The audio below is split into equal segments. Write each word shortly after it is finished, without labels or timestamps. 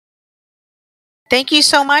Thank you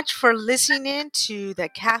so much for listening to the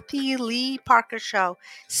Kathy Lee Parker Show.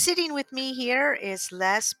 Sitting with me here is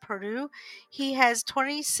Les Perdue. He has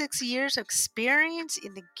 26 years of experience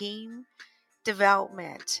in the game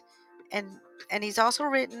development, and he's also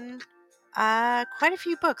written quite a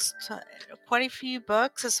few books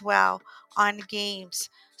as well on games.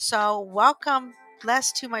 So welcome,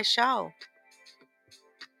 Les, to my show.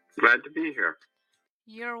 Glad to be here.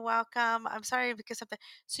 You're welcome. I'm sorry because of the.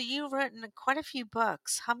 So you've written quite a few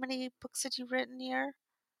books. How many books had you written here?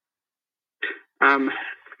 Um,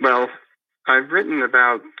 well, I've written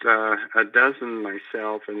about a dozen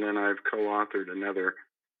myself, and then I've co-authored another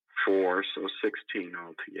four, so 16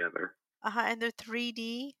 altogether. And they're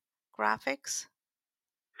 3D graphics.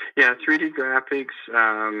 Yeah, 3D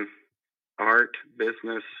graphics, art,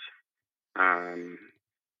 business. Um,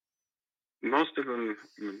 most of them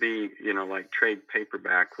would be, like trade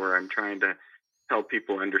paperback, where I'm trying to help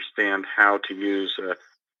people understand how to use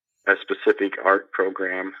a specific art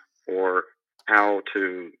program or how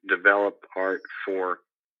to develop art for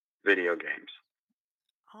video games.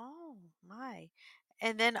 Oh my!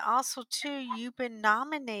 And then also too, you've been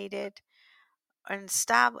nominated and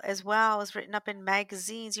stab as well as written up in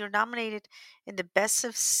magazines. You're nominated in the Best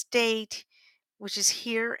of State, which is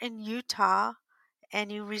here in Utah, and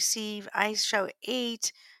you receive Ice Show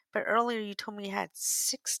 8. But earlier you told me you had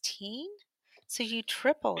 16, so you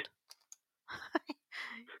tripled.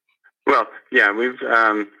 Well, yeah, we've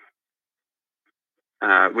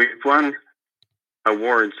won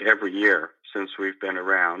awards every year since we've been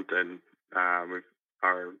around, and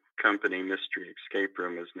our company Mystery Escape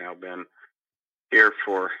Room has now been here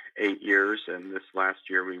for 8 years, and this last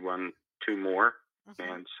year we won two more,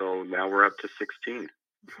 and so now we're up to 16.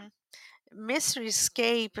 Mystery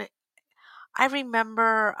Escape. I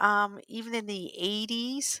remember even in the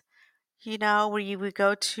 80s, where you would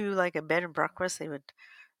go to like a bed and breakfast, they would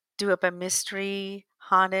do up a mystery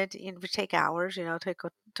haunted. It would take hours,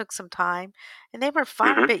 took some time, and they were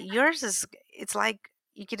fun. But yours it's like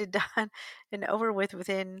you get it done and over with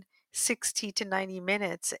within 60 to 90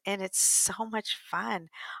 minutes, and it's so much fun.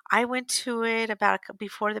 I went to it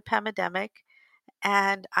before the pandemic,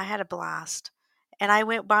 and I had a blast. And I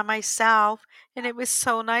went by myself, and it was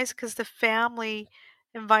so nice because the family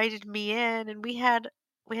invited me in, and we had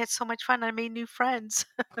so much fun. I made new friends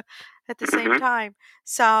at the same time.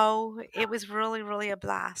 So it was really, really a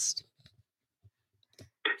blast.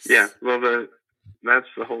 Yeah, well, that's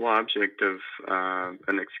the whole object of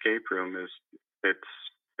an escape room is it's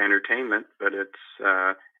entertainment, but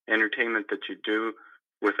it's entertainment that you do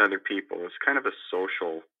with other people. It's kind of a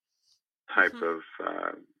social type of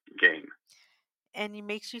game. And it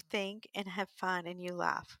makes you think and have fun and you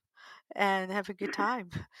laugh and have a good time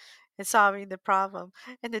and solving the problem.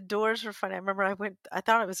 And the doors were fun. I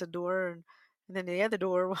thought it was a door, and then the other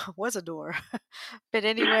door was a door. But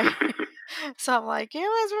anyway, so I'm like, it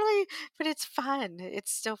was really, but it's fun.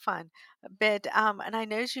 It's still fun. But and I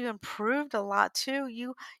noticed you improved a lot too.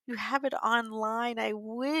 You have it online. I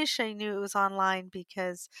wish I knew it was online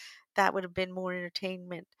because that would have been more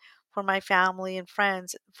entertainment for my family and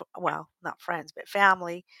friends. Well, not friends, but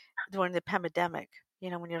family during the pandemic.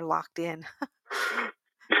 When you're locked in.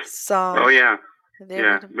 Oh So yeah, they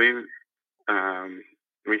yeah. would have.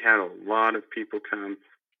 We had a lot of people come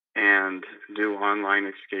and do online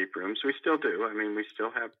escape rooms. We still do. I mean, we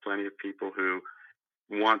still have plenty of people who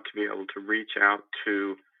want to be able to reach out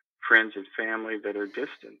to friends and family that are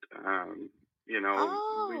distant. You know,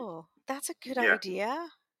 we Oh, that's a good yeah, idea.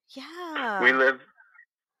 we Yeah. live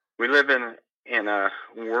we live in a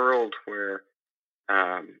world where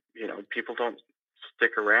people don't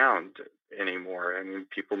stick around anymore. I mean,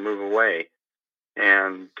 people move away,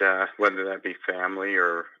 and whether that be family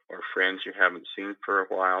or friends you haven't seen for a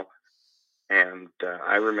while. And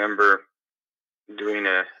I remember doing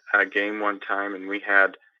a game one time, and we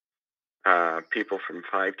had people from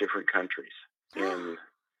 5 different countries in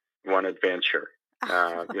one adventure.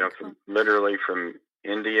 Oh my God. From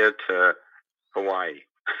India to Hawaii.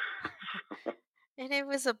 And it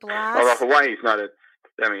was a Although blast. Hawaii's not a,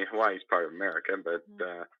 I mean Hawaii's part of America, but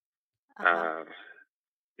Mhm. Uh-huh. uh,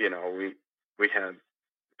 we had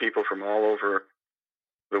people from all over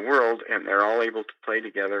the world, and they're all able to play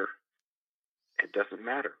together. It doesn't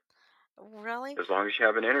matter Really? as long as you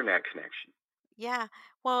have an internet connection. Yeah.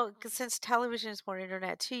 Well, 'cause since television is more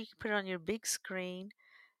internet too, you can put it on your big screen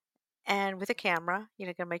and with a camera.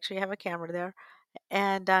 Gotta make sure you have a camera there.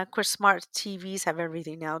 And of course, smart TVs have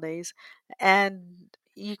everything nowadays. And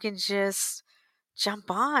you can just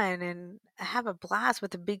jump on and have a blast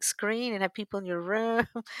with a big screen and have people in your room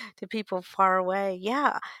to people far away.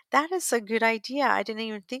 Yeah, that is a good idea. I didn't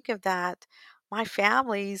even think of that. my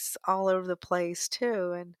family's all over the place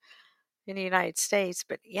too, and in the United States.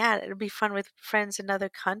 But yeah, it'll be fun with friends in other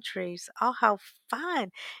countries. Oh, how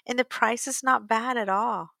fun! And the price is not bad at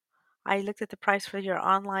all. I looked at the price for your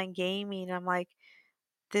online gaming. I'm like,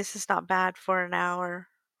 this is not bad for an hour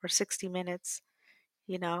or 60 minutes.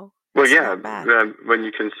 You know, Well, it's yeah, not bad. when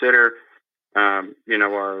you consider,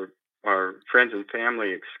 our friends and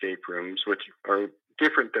family escape rooms, which are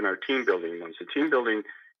different than our team building ones. The team building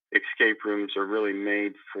escape rooms are really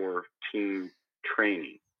made for team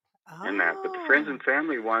training and that, but the friends and Oh,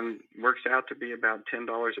 family one works out to be about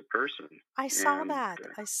 $10 a person, I saw and that.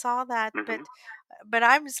 I saw that, mhm. but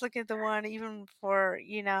I was looking at the one even for,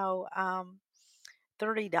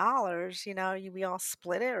 $30, we all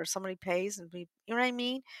split it or somebody pays and we you know what I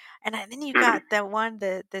mean? Then you Mhm. got that one,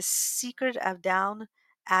 The Secret of Down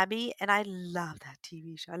Abbey, and I love that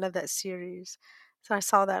TV show. I love that series. So I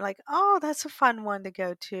saw that like, oh, that's a fun one to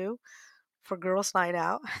go to for girls' night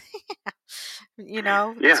out. Yeah,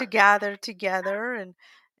 To gather together and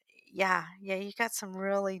yeah, yeah, you got some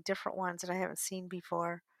really different ones that I haven't seen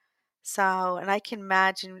before. So, and I can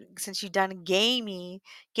imagine since you've done games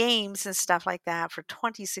and stuff like that for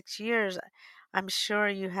 26 years, I'm sure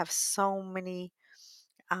you have so many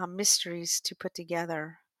mysteries to put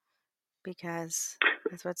together because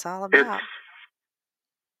that's what it's all it's about.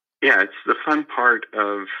 yeah, it's the fun part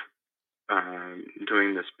of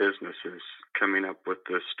doing this business is coming up with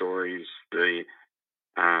the stories,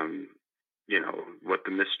 um, what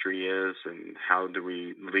the mystery is, and how do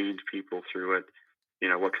we lead people through it.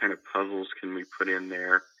 What kind of puzzles can we put in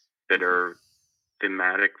there that Hmm. are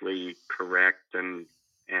thematically correct and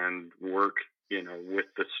work, with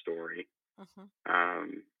the story. Hmm.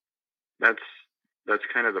 Um, that's that's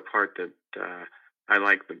kind of the part that I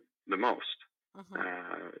like the most Hmm.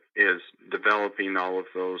 is developing all of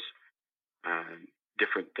those uh,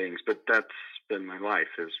 different things. But that's been my life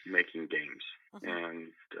is making games Hmm.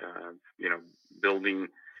 and building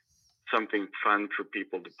something fun for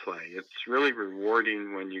people to play. It's really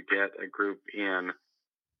rewarding when you get a group in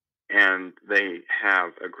and they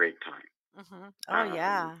have a great time. Hmm. Oh Um,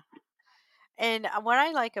 yeah. And what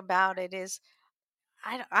I like about it is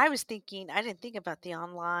I was thinking I didn't think about the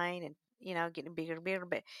online and getting bigger and bigger,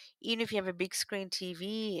 but even if you have a big screen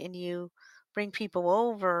TV and you bring people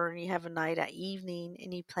over and you have a night at evening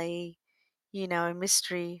and you play, a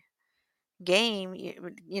mystery game,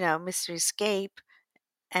 mystery escape,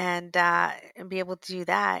 and be able to do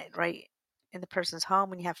that right in the person's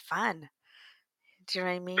home and you have fun. Do you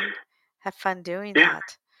know what I mean? Have fun doing yeah,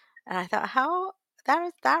 that. And I thought, how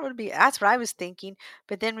that would be that's what I was thinking.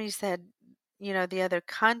 But then when you said, the other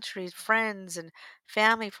countries, friends and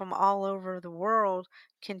family from all over the world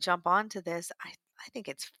can jump onto this, I think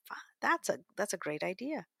it's fun. That's a great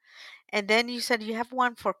idea. And then you said you have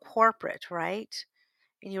one for corporate, right?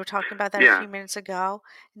 And you were talking about that a yeah. few minutes ago.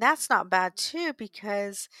 And that's not bad too,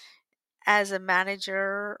 because as a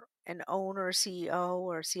manager, an owner, CEO,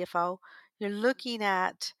 or CFO, you're looking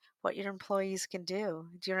at what your employees can do.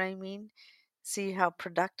 Do you know what I mean? See how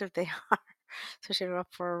productive they are. Especially if they're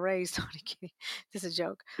up for a raise. Not kidding. This is a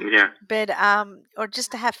joke. Yeah. But or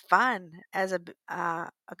just to have fun as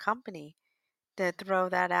a company to throw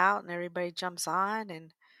that out and everybody jumps on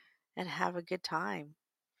and have a good time.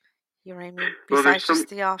 You know what I mean? Well, there's Besides just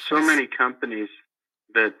the so office. many companies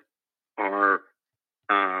that are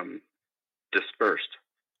um, dispersed,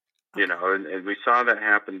 Okay. and we saw that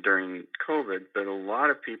happen during COVID. But a lot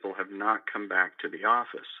of people have not come back to the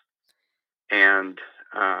office, and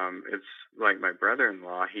it's like my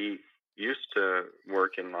brother-in-law. He used to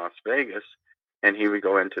work in Las Vegas, and he would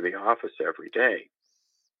go into the office every day.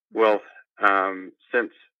 Hmm. Well,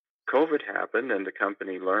 since COVID happened and the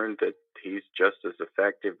company learned that he's just as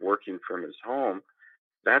effective working from his home,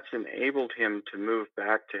 that's enabled him to move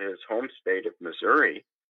back to his home state of Missouri,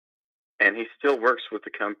 and he still works with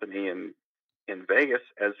the company in Vegas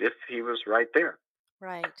as if he was right there.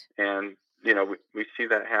 Right. And we see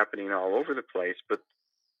that happening all over the place. But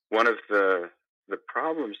one of the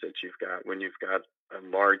problems that you've got when you've got a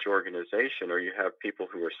large organization or you have people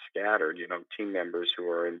who are scattered, team members who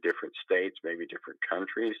are in different states, maybe different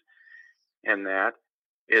countries, and that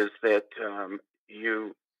is that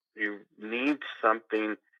you you need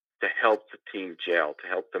something to help the team gel, to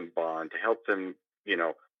help them bond, to help them, you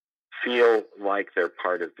know, feel like they're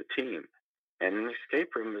part of the team. And an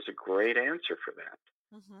escape room is a great answer for that.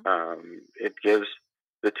 Hmm. It gives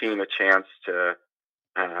the team a chance to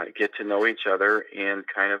get to know each other in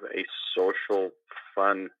kind of a social,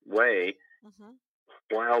 fun way Hmm.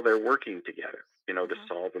 while they're working together, to Hmm.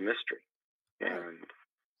 solve a mystery. Right.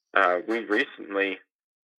 And we recently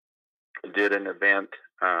did an event.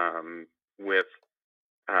 with,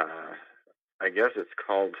 uh, I guess it's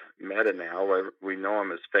called Meta now. We know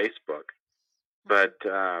them as Facebook, Mhm, but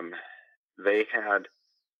they had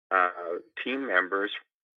team members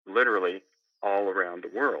literally all around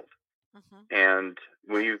the world. mhm. And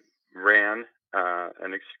we ran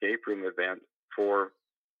an escape room event for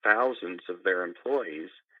thousands of their employees.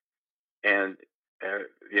 And, uh,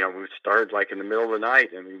 we started like in the middle of the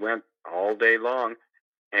night and we went all day long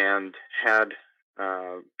and had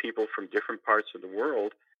people from different parts of the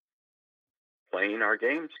world playing our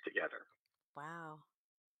games together. Wow.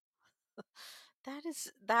 That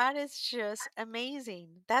is just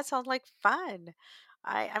amazing. That sounds like fun.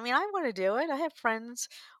 I mean, I want to do it. I have friends,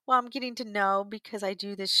 well, I'm getting to know because I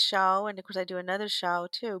do this show and of course I do another show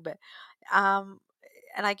too, but um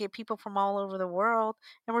and I get people from all over the world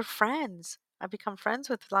and we're friends. I've become friends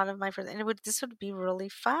with a lot of my friends and this would be really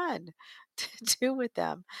fun to do with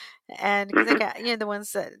them. And because I Hmm. got, the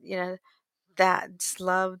ones that, that just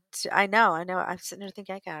love to, I know. I'm sitting there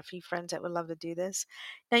thinking I got a few friends that would love to do this.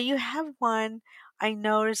 Now you have one I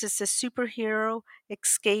noticed it's a superhero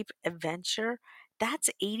escape adventure. That's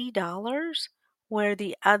 $80, where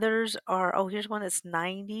the others are, oh, here's one that's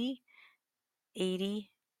 90,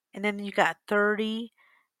 80, and then you got 30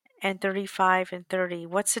 and 35 and 30.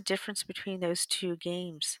 What's the difference between those two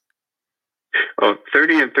games? Oh,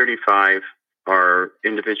 30 and 35 are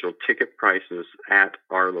individual ticket prices at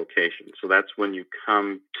our location. So that's when you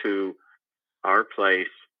come to our place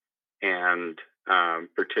and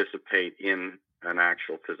participate in an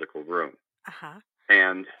actual physical room. Uh-huh.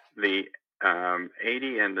 And the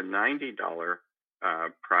 80 and the $90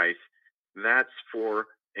 price, that's for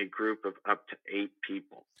a group of up to 8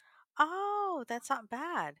 people. Oh, that's not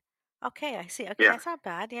bad. Okay, I see. Okay, Yeah, that's not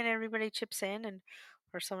bad. And everybody chips in and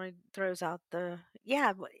or somebody throws out the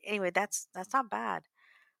yeah, but anyway, that's not bad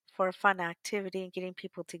for a fun activity and getting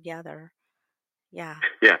people together. Yeah.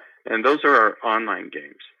 yeah. And those are our online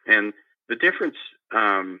games. And the difference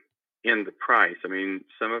in the price, I mean,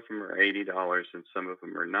 some of them are $80 and some of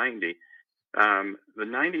them are 90. The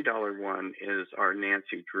 $90 one is our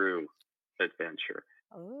Nancy Drew adventure.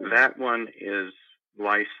 Oh. That one is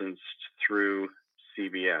licensed through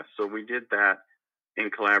CBS. So we did that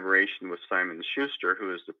in collaboration with Simon Schuster,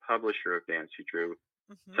 who is the publisher of Nancy Drew.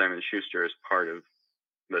 Mhm. Simon Schuster is part of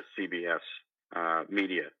the CBS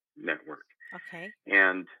media network, Okay.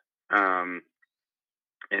 and um,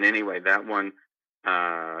 and anyway, that one,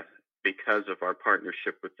 uh, because of our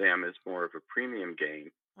partnership with them, is more of a premium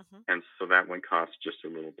game, Mhm. and so that one costs just a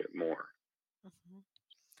little bit more. Mhm.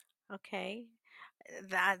 Okay.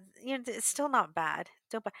 That it's still not bad.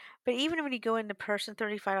 Still bad. But even when you go into person,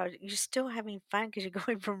 $35, you're still having fun because you're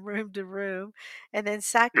going from room to room. And then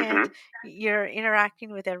second, Hmm. you're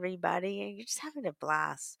interacting with everybody and you're just having a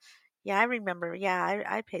blast. Yeah, I remember. Yeah,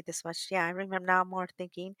 I paid this much. Yeah, I remember now more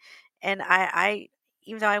thinking. And I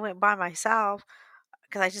even though I went by myself,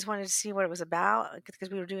 because I just wanted to see what it was about, because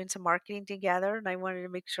we were doing some marketing together and I wanted to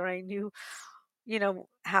make sure I knew,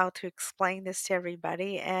 how to explain this to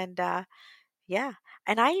everybody. And yeah,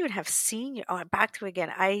 and I even have senior back to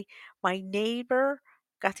again, my neighbor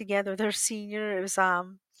got together, their senior, it was,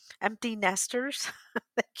 empty nesters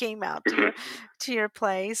that came out to your Hmm.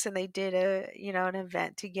 place, and they did an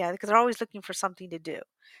event together because 'cause they're always looking for something to do,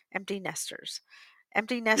 empty nesters.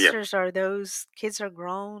 Empty Yes. nesters are those kids are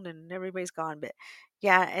grown and everybody's gone, but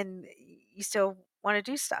yeah, and you still wanna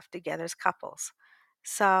do stuff together as couples.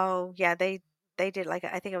 So, yeah, they did, like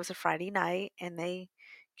I think it was a Friday night, and they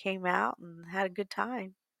came out and had a good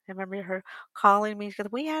time. I remember her calling me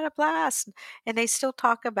because "We had a blast," and they still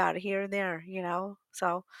talk about it here and there.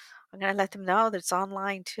 So, I'm gonna let them know that it's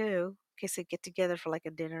online too, in case they get together for, like,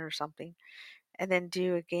 a dinner or something, and then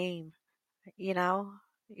do a game, you know?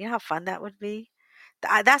 You know how fun that would be?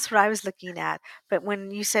 That's what I was looking at, but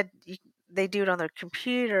when you said they do it on their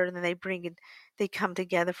computer and then they come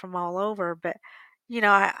together from all over, but,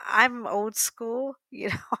 I'm old school,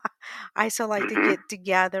 I still like to Hmm. get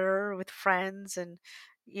together with friends and,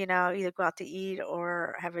 either go out to eat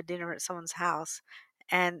or have a dinner at someone's house,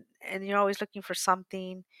 and you're always looking for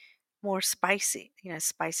something more spicy,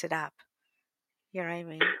 spice it up, you know what I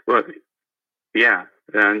mean? Well, yeah,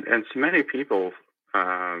 and so many people,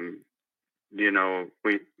 um,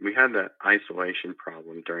 we had that isolation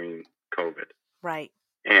problem during COVID, Right.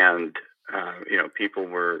 and people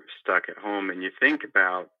were stuck at home, and you think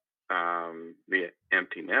about the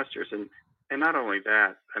empty nesters, and not only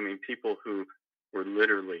that, I mean, people who were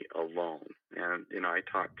literally alone, and I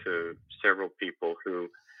talked to several people who,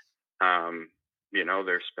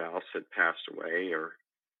 their spouse had passed away or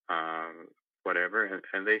um, whatever,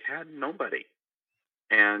 and they had nobody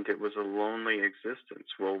and it was a lonely existence.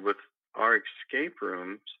 Well, with our our escape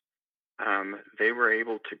rooms, they were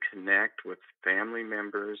able to connect with family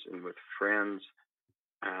members and with friends,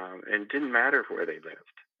 and it didn't matter where they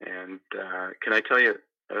lived. And can I tell you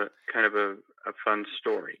kind of a fun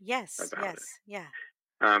story Yes, about it? yes, yeah.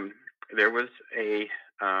 Um, there was a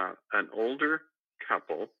an older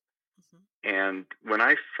couple, Mhm, and when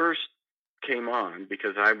I first came on,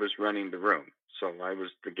 because I was running the room, so I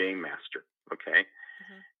was the game master, okay?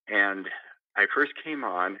 mhm. And I first came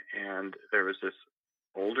on, and there was this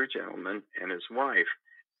older gentleman and his wife,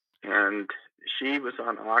 and she was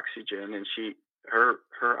on oxygen, and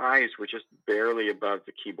her eyes were just barely above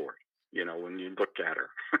the keyboard, when you looked at her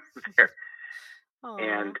there.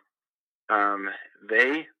 Aw. And um,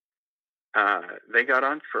 they they got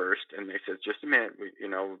on first, and they said, "Just a minute,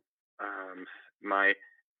 um, my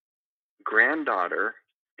granddaughter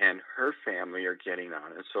and her family are getting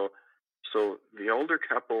on." And so the older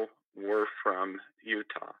couple were from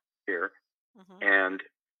Utah here, Mhm. and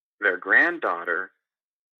their granddaughter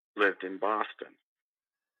lived in Boston.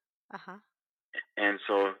 Uh-huh. And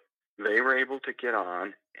so they were able to get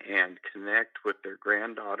on and connect with their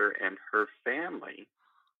granddaughter and her family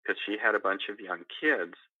because she had a bunch of young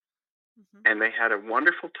kids, Mhm. and they had a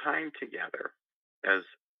wonderful time together as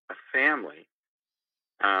a family.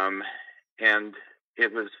 Um, and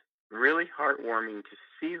it was really heartwarming to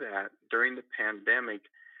see that during the pandemic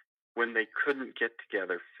when they couldn't get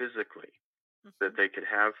together physically, that Mhm. they could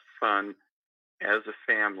have fun as a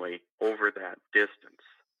family over that distance.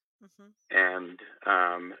 Mhm. And,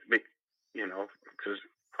 because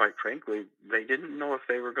quite frankly, they didn't know if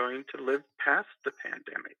they were going to live past the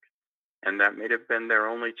pandemic. And that may have been their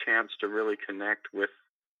only chance to really connect with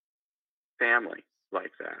family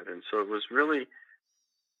like that. And so it was really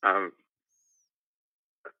um,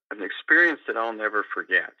 an experience that I'll never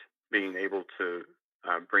forget, being able to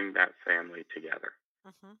bring that family together.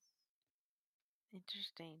 Mhm.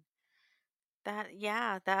 Interesting. That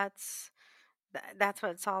yeah, that's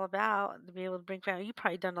what it's all about, to be able to bring family. You've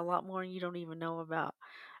probably done a lot more and you don't even know about.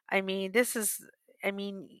 I mean, this is I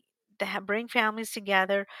mean, to bring families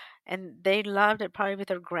together, and they loved it probably with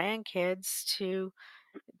their grandkids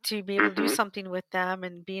to be able to do Hmm. something with them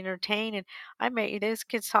and be entertained. And I bet those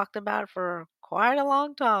kids talked about it for quite a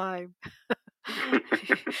long time.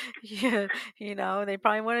 Yeah, they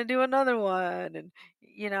probably want to do another one, and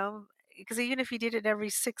because even if you did it every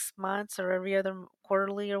 6 months or every other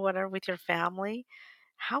quarterly or whatever with your family,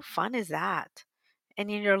 how fun is that?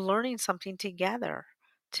 And you're learning something together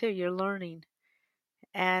too. You're learning,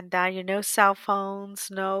 and no cell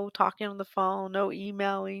phones, no talking on the phone, no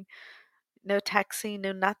emailing, no texting,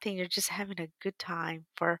 no nothing. You're just having a good time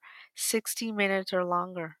for 60 minutes or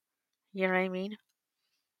longer. You know what I mean?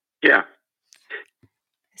 Yeah.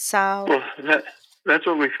 So, Well, that's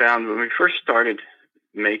what we found when we first started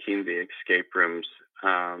making the escape rooms.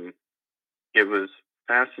 Um, it was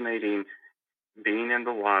fascinating being in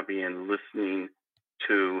the lobby and listening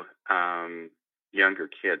to younger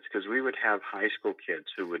kids, because we would have high school kids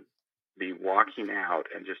who would be walking out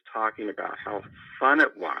and just talking about how fun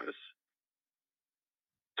it was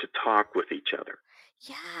to talk with each other.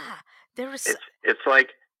 yeah, there was It's like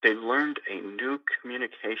they learned a new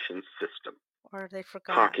communication system, or they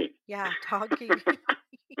forgot. talking. Yeah, talking.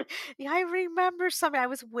 Yeah, I remember something. I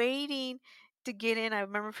was waiting to get in. I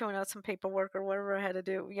remember filling out some paperwork or whatever I had to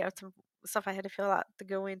do. Yeah, some stuff I had to fill out to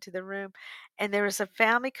go into the room. And there was a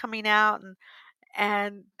family coming out,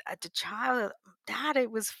 and the child, Dad,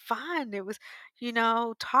 it was fun. It was,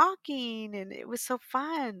 talking, and it was so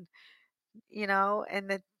fun, and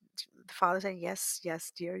the father saying, "Yes,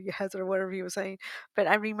 yes, dear, yes," or whatever he was saying. But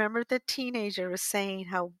I remember the teenager was saying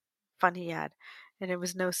how fun he had, and it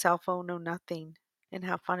was no cell phone, no nothing, and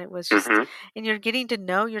how fun it was just, Hmm. and you're getting to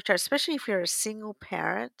know your child, especially if you're a single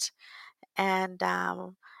parent, and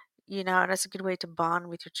and that's a good way to bond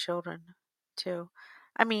with your children too.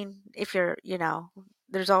 I mean, if you're,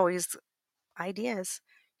 there's always ideas.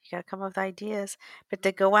 You gotta come up with ideas. But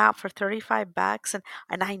to go out for $35,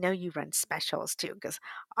 and I know you run specials too, because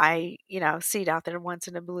I, see it out there once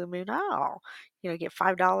in a blue moon. Oh, get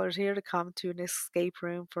 $5 here to come to an escape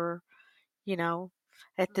room for, you know,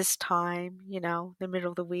 at this time, the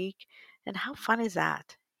middle of the week. And how fun is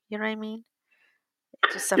that? You know what I mean?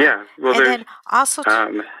 It's just so fun. Yeah. Well, And there's then also,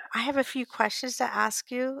 um, I have a few questions to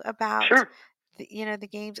ask you about sure. the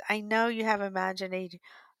games. I know you have imagination,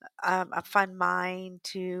 a fun mind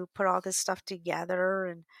to put all this stuff together,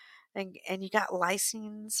 and you got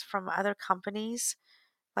license from other companies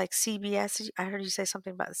like CBS. I heard you say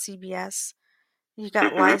something about CBS. You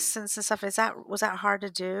got Hmm. license and stuff. Was that hard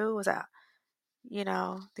to do? Was that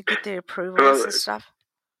to get the approvals Well, and stuff?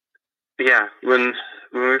 yeah. When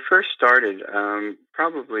we first started.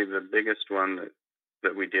 Probably the biggest one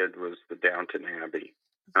that we did was the Downton Abbey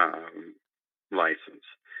Mhm. um, license,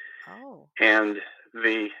 Oh. and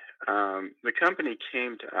the company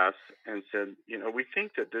came to us and said, we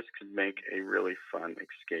think that this could make a really fun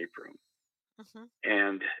escape room, Mhm.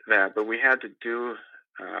 and but we had to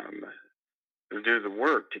um, do the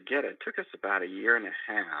work to get it. It took us about a year and a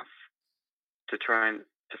half to try and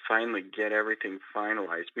to finally get everything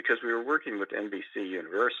finalized because we were working with NBC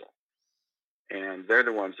Universal, and they're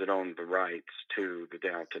the ones that own the rights to the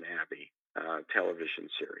Downton Abbey television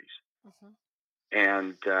series, Mhm.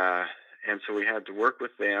 and uh, and so we had to work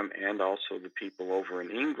with them and also the people over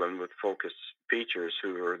in England with Focus Features,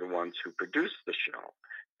 who are the ones who produced the show,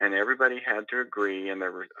 and everybody had to agree. And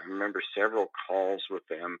there were, I remember, several calls with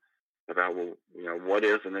them about, well, what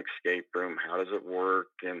is an escape room, how does it work,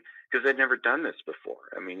 and because they'd never done this before.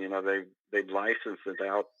 I mean, they'd license it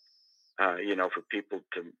out, for people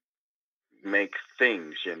to make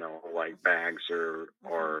things, like bags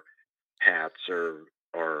Mhm. or hats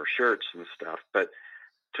or shirts and stuff, but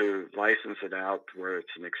to license it out where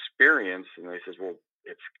it's an experience, and they says, well,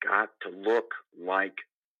 it's got to look like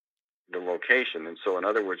the location. And so, in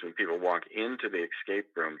other words, when people walk into the escape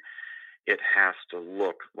room, it has to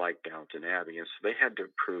look like Downton Abbey. And so they had to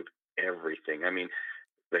approve everything. I mean,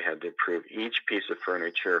 they had to approve each piece of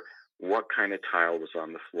furniture, what kind of tile was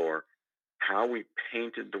on the floor, how we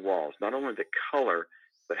painted the walls, not only the color,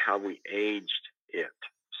 but how we aged it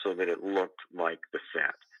so that it looked like the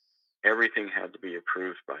set. Everything had to be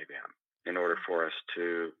approved by them in order Mm. for us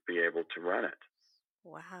to be able to run it.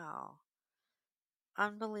 Wow.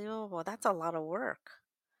 Unbelievable. That's a lot of work.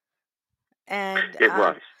 And It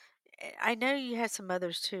was. I know you had some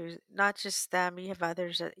others too, not just them. You have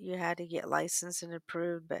others that you had to get licensed and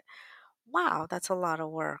approved, but wow, that's a lot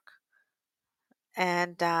of work.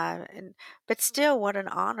 And but still, what an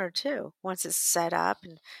honor too. Once it's set up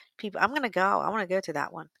and people, I'm gonna go. I want to go to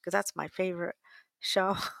that one because that's my favorite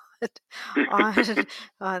show on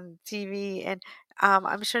on TV. And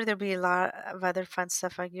I'm sure there'll be a lot of other fun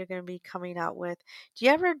stuff like you're gonna be coming out with. Do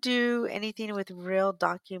you ever do anything with real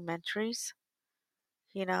documentaries?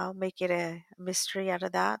 Make it a mystery out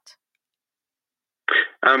of that.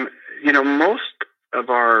 Um, most of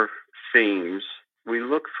our themes, we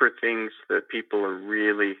look for things that people are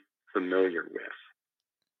really familiar with.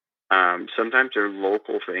 Sometimes they're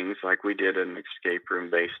local things, like we did an escape room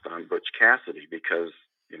based on Butch Cassidy because,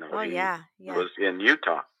 Oh he yeah, yeah. was in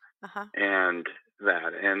Utah, Uh-huh. and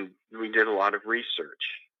and we did a lot of research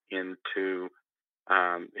into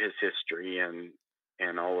his history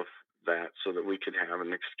and all of that so that we could have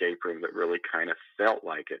an escape room that really kind of felt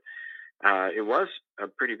like it. It was a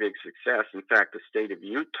pretty big success. In fact, the state of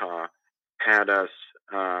Utah had us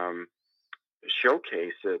um,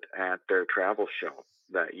 showcase it at their travel show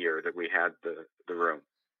that year that we had the room.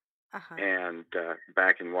 Uh-huh. And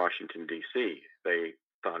back in Washington D.C., they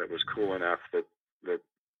thought it was cool enough that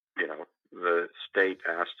the state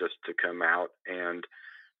asked us to come out and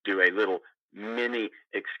do a little mini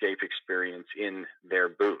escape experience in their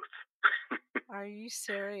booth. Are you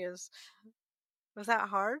serious? Was that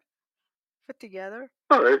hard? Put together?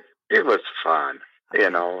 Well, it was fun. You Okay.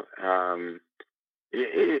 know,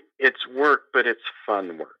 it's work, but it's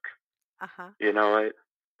fun work. Uh-huh.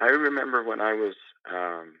 I remember when I was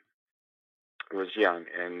young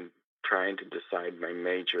and trying to decide my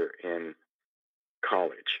major in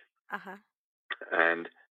college, Uh-huh. and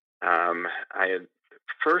I had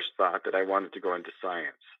first thought that I wanted to go into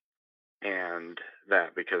science, and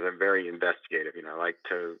that because I'm very investigative. I like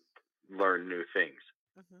to learn new things,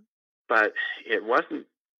 Mhm. but it wasn't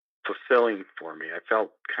fulfilling for me. I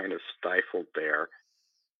felt kind of stifled there,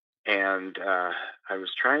 and I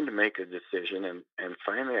was trying to make a decision, and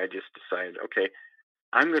finally I just decided, okay,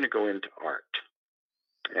 I'm going to go into art,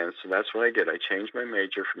 and so that's what I did. I changed my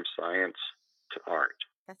major from science to art,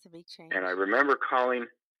 That's a big and I change. remember calling.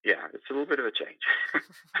 Yeah, it's a little bit of a change.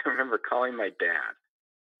 I remember calling my dad,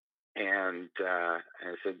 and I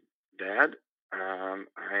said, "Dad,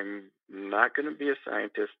 I'm not going to be a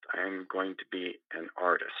scientist. I'm going to be an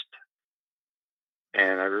artist."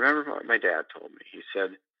 And I remember what my dad told me. He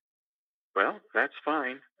said, "Well, that's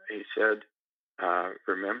fine." He said,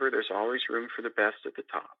 "Remember, there's always room for the best at the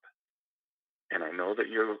top, and I know that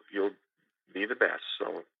you'll be the best,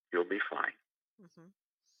 so you'll be fine." Mhm.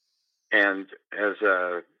 And as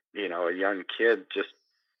a young kid,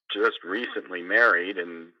 just recently married,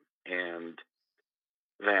 and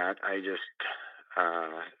that I just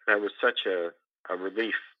that was such a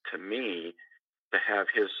relief to me to have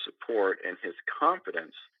his support and his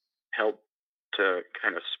confidence help to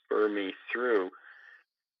kind of spur me through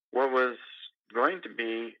what was going to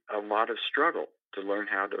be a lot of struggle to learn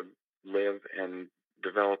how to live and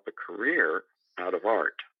develop a career out of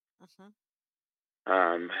art. Mhm.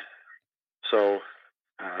 Um, so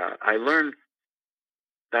I learned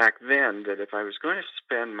back then that if I was going to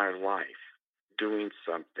spend my life doing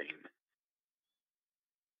something,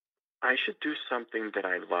 I should do something that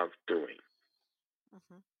I love doing.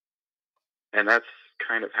 Mhm. And that's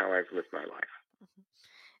kind of how I've lived my life. Mhm.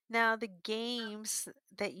 Now, the games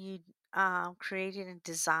that you created and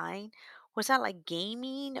designed, was that like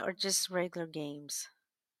gaming or just regular games?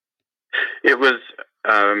 It was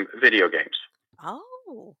video games.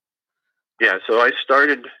 Oh, Yeah, oh. so I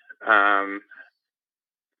started, um,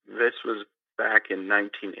 this was back in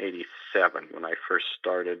 1987 when I first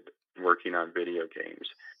started working on video games.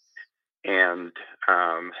 And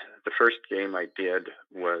the first game I did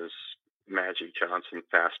was Magic Johnson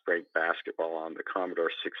Fast Break Basketball on the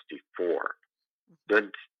Commodore 64. Mhm.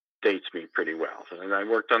 That dates me pretty well. And I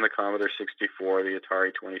worked on the Commodore 64, the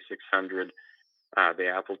Atari 2600, the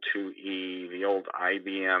Apple IIe, the old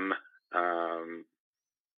IBM um,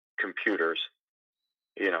 computers.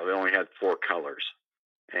 You know, they only had four colors,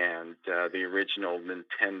 and the original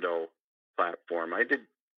Nintendo platform. I did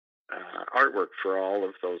artwork for all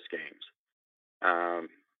of those games. Um,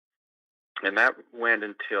 and that went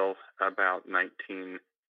until about 1992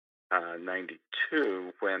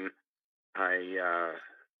 when I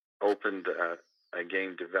opened a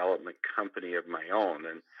game development company of my own.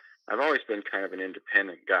 And I've always been kind of an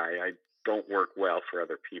independent guy. I don't work well for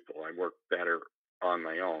other people. I work better on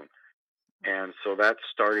my own. Mhm. And so that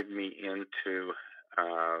started me into,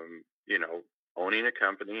 you know, owning a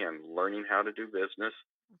company and learning how to do business.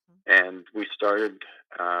 Mhm. And we started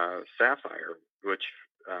Sapphire, which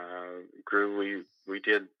grew. We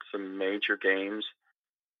did some major games,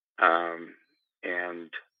 um,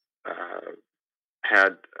 and uh,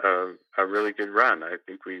 had a really good run. I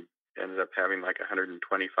think we ended up having like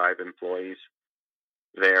 125 employees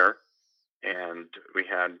there, and we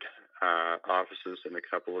had offices in a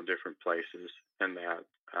couple of different places. And that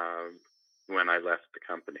when I left the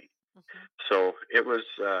company, Mhm. so it was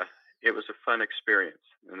a fun experience.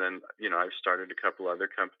 And then I've started a couple other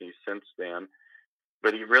companies since then.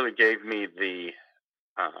 But he really gave me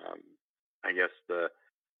um, I guess the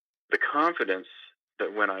confidence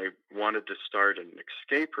that when I wanted to start an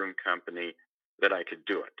escape room company, that I could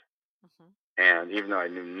do it. Mhm. And even though I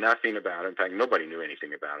knew nothing about it, in fact, nobody knew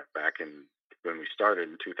anything about it back in when we started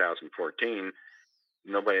in 2014.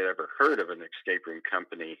 Nobody had ever heard of an escape room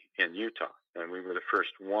company in Utah, and we were the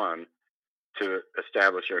first one to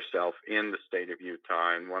establish ourselves in the state of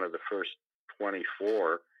Utah and one of the first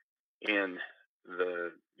 24 in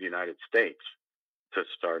the United States to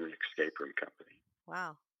start an escape room company.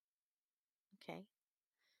 Wow. Okay.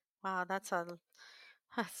 Wow, that's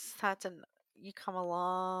an you come a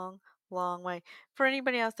long, long way. For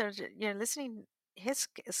anybody else there, listening, his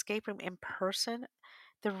escape room in person,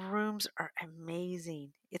 the rooms are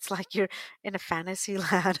amazing. It's like you're in a fantasy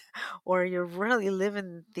land, or you're really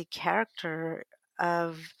living the character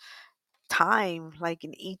of time, like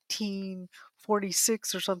in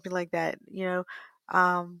 1846 or something like that.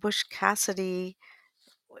 Bush Cassidy.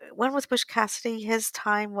 When was Bush Cassidy? His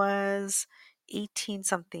time was 18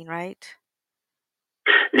 something, right?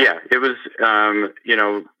 Yeah, it was,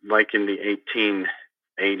 like in the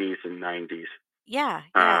 1880s and 90s. Yeah,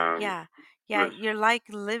 yeah, Um, yeah. Yeah, was you're like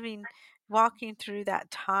walking through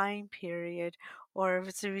that time period, or if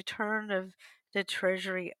it's a return of the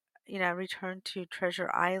treasury, return to Treasure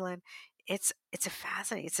Island. It's a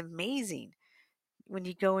fascinating, it's amazing. When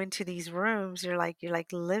you go into these rooms, you're like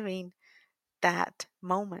living that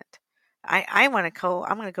moment. I want to go.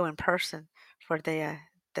 I'm going to go in person for the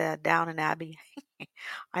Downton Abbey.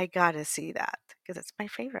 I got to see that because it's my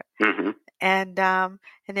favorite. hmm And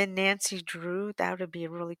then Nancy Drew, that would be a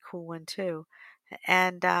really cool one too.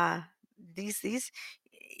 And these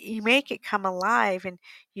you make it come alive and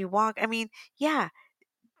you walk. I mean, yeah,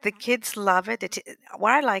 the kids love it.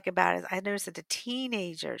 What I like about it is I notice that the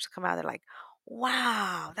teenagers come out, they're like,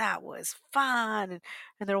 wow, that was fun.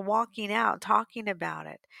 And they're walking out talking about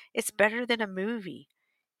it. It's better than a movie.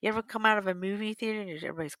 You ever come out of a movie theater and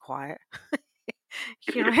everybody's quiet?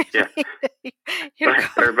 You know what I yeah, mean? You're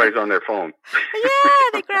coming. everybody's on their phone. Yeah,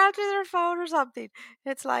 they grab to their phone or something.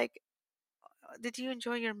 It's like, did you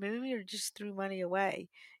enjoy your movie or just threw money away?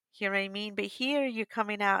 You know what I mean? But here you're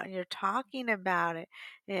coming out and you're talking about it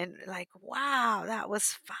and like, wow, that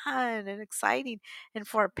was fun and exciting. And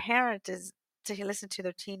for a parent is to listen to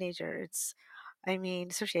their teenager, I mean,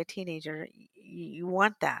 especially a teenager, you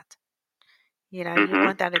want that. You hmm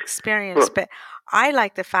want that experience. Well, But I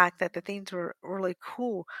like the fact that the themes were really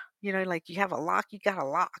cool. like you have a lock, you got a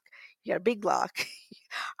lock. You got a big lock.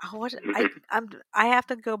 I have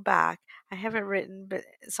to go back. I have it written, but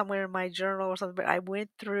somewhere in my journal or something. But I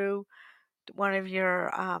went through one of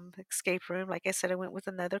your escape room. Like I said, I went with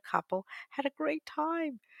another couple. Had a great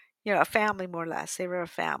time. A family more or less. They were a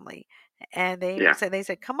family, and Yeah. they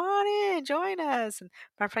said, "Come on in, join us." And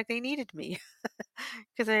matter of fact, they needed me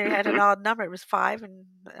because they had an Hmm. odd number. It was five, and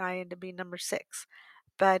I ended up being number six.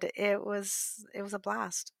 But it was a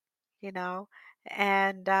blast, you know.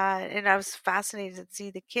 And I was fascinated to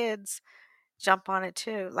see the kids jump on it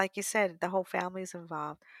too. Like you said, the whole family's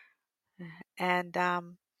involved, and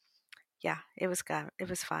yeah, it was good. It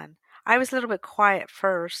was fun. I was a little bit quiet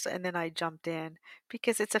first, and then I jumped in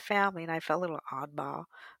because it's a family, and I felt a little oddball.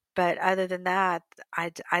 But other than that,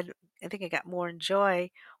 I think I got more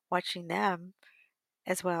enjoy watching them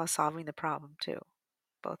as well as solving the problem too,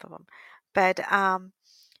 both of them. But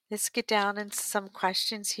let's get down into some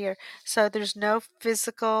questions here. So there's no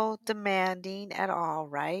physical demanding at all,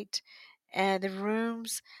 right? And the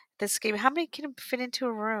rooms, the escape, how many can fit into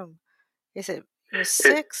a room? Is it, It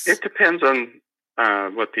six? depends on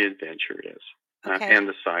what the adventure is Okay. and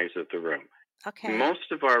the size of the room. Okay.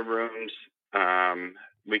 Most of our rooms,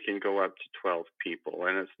 we can go up to 12 people,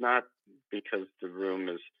 and it's not because the room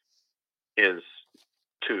is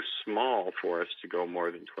too small for us to go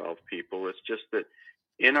more than 12 people. It's just that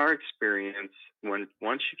in our experience, when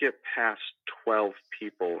once you get past 12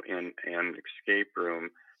 people in an escape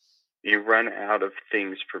room, you run out of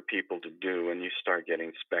things for people to do and you start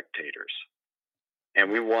getting spectators.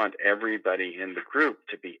 And we want everybody in the group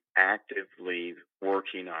to be actively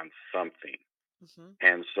working on something. Mm-hmm.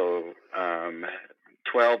 And so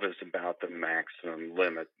 12 is about the maximum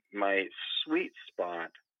limit. My sweet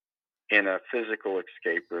spot in a physical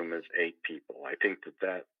escape room is 8 people. I think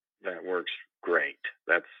that works great.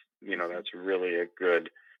 Mm-hmm. That's really a good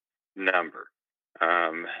number.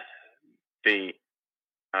 Um, the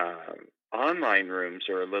uh, online rooms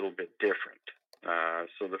are a little bit different.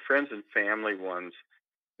 So the friends and family ones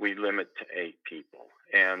we limit to 8 people,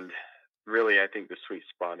 and really, I think the sweet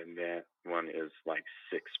spot in that one is like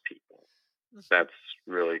 6 people. Mm-hmm. That's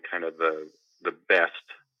really kind of the best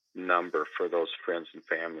number for those friends and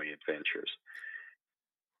family adventures.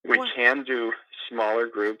 We What? can do smaller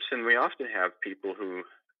groups, and we often have people who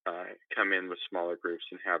come in with smaller groups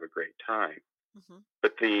and have a great time. Mm-hmm.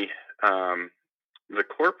 But um, the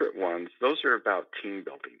corporate ones, those are about team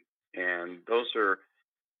building, and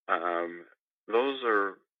um, those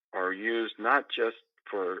are used not just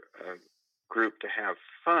for a group to have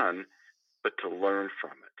fun, but to learn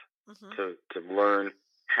from Mm-hmm. it, to learn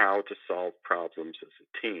how to solve problems as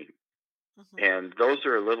a team. Mm-hmm. And those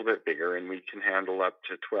are a little bit bigger, and we can handle up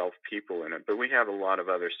to 12 people in it. But we have a lot of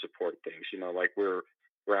other support things, like we're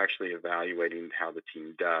actually evaluating how the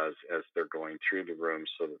team does as they're going through the room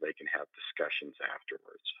so that they can have discussions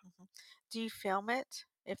afterwards. Mm-hmm. Do you film it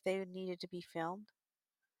if they needed to be filmed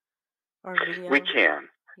or We video? can.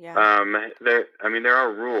 Yeah. There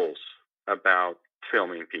are rules about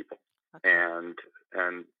filming people, Okay.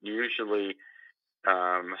 and usually,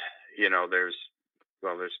 um, there's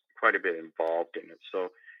there's quite a bit involved in it. So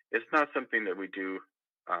it's not something that we do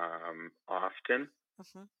often,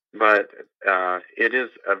 Mm-hmm. but it is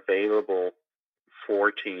available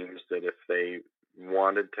for teams that if they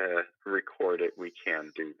wanted to record it, we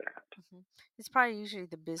can do that. Mm-hmm. It's probably usually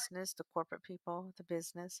the business, the corporate people, the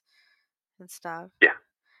business and stuff. Yeah.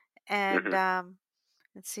 And Hmm.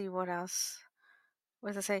 let's see what else. What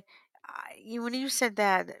was I say? When you said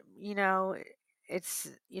that,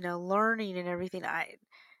 it's learning and everything.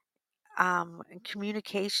 And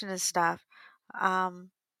communication and stuff.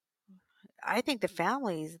 Um, I think the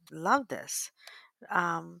families love this.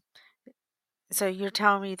 Um, so you're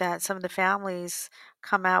telling me that some of the families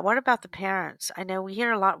come out. What about the parents? I know we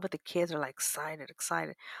hear a lot with the kids are like excited,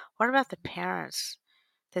 excited. What about the parents?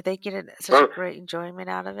 Did they get such a Well, great enjoyment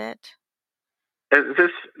out of it?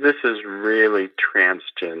 this is really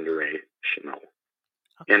transgenerational.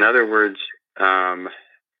 In Okay. other words, um,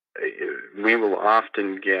 we will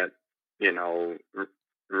often get, you know, r-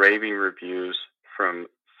 raving reviews from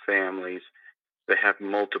families that have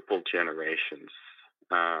multiple generations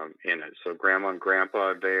in it. So grandma and grandpa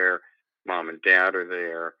are there, mom and dad are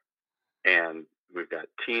there, and we've got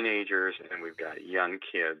teenagers and we've got young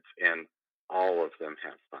kids, and all of them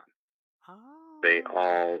have fun. They Oh.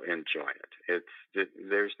 all enjoy it.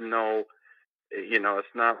 There's no,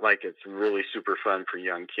 it's not like it's really super fun for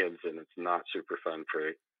young kids and it's not super fun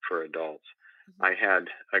for adults. Hmm. I had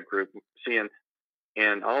a group. See,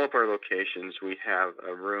 in all of our locations, we have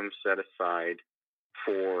a room set aside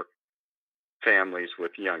for families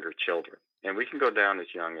with younger children. and we can go down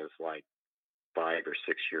as young as like 5 or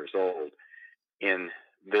 6 years old in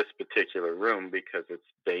this particular room because it's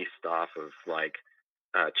based off of like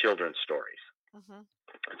children's stories. Mhm.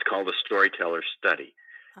 It's called a storyteller study.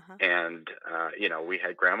 Uh-huh. And, we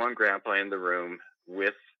had grandma and grandpa in the room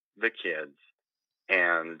with the kids.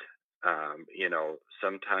 And,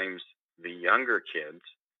 sometimes the younger kids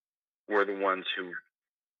were the ones who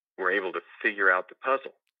were able to figure out the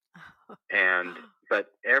puzzle. And,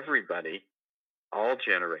 but everybody, all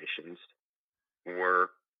generations,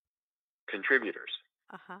 were contributors.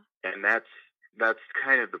 Uh-huh. And that's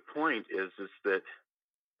kind of the point is that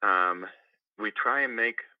um, we try and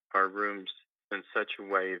make our rooms in such a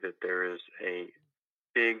way that there is a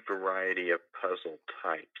big variety of puzzle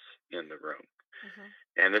types in the room. Mhm.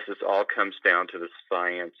 And this is all comes down to the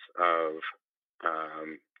science of,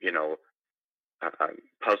 um, you know, uh,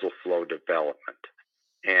 puzzle flow development,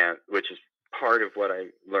 and which is part of what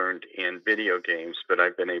I learned in video games, but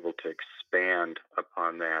I've been able to expand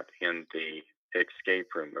upon that in the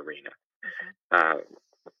escape room arena, Mhm. uh,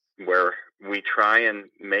 where we try and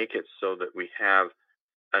make it so that we have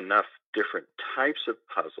enough different types of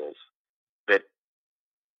puzzles that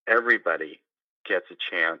everybody gets a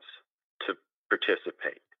chance to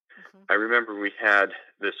participate. Mhm. I remember we had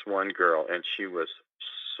this one girl, and she was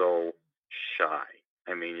so shy.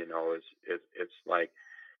 I mean, it's like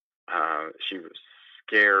she was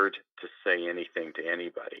scared to say anything to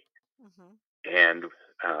anybody. Mhm. And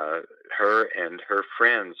her and her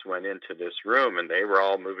friends went into this room, and they were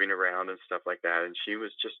all moving around and stuff like that. And she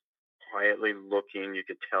was just quietly looking. You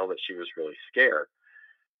could tell that she was really scared.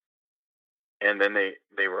 And then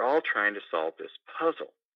they were all trying to solve this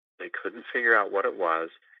puzzle. They couldn't figure out what it was,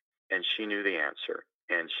 and she knew the answer.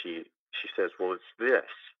 And she says, "Well, it's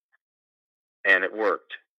this," and it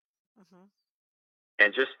worked. Mhm.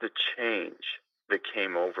 And just the change that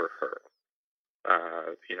came over her,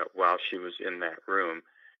 while she was in that room,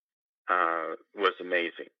 was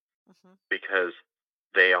amazing Mhm. because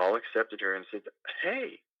they all accepted her and said,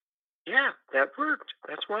 "Hey, yeah, that worked.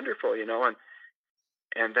 That's wonderful,"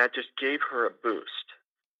 and that just gave her a boost.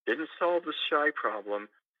 Didn't solve the shy problem,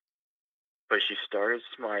 but she started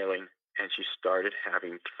smiling and she started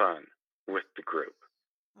having fun with the group.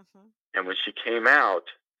 Mhm. And when she came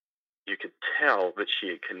out, you could tell that she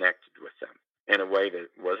had connected with them in a way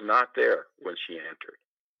that was not there when she entered.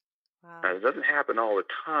 Wow. Now, it doesn't happen all the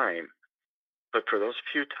time, but for those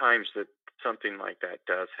few times that something like that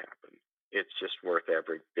does happen, it's just worth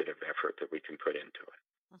every bit of effort that we can put into it.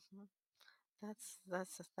 Mhm.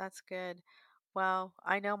 That's good. Well,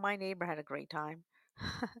 I know my neighbor had a great time.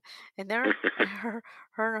 And her and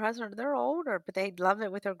her husband, they're older, but they love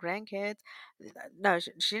it with their grandkids. No,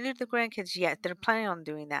 she didn't do the grandkids yet. They're planning on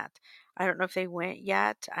doing that. I don't know if they went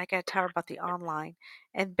yet. I got to tell her about the online.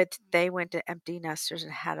 But they went to Empty Nesters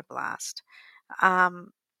and had a blast.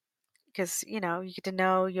 Um, because you get to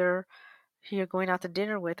know your who you're going out to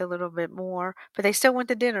dinner with a little bit more. But they still went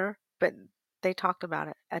to dinner, but they talked about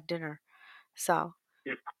it at dinner. So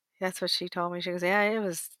that's what she told me. She goes, "Yeah, it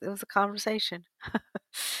was a conversation."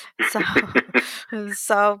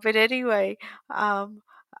 So, but anyway, um,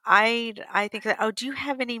 I think that. Oh, do you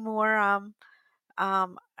have any more? I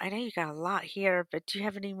know you got a lot here, but do you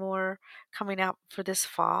have any more coming out for this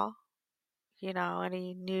fall?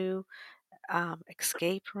 Any new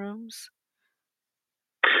escape rooms?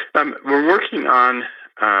 We're working on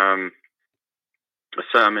um,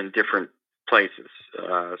 some in different places.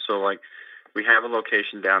 So, like, we have a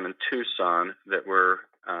location down in Tucson that we're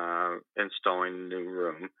installing a new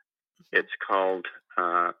room. Hmm. It's called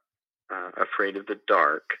Afraid of the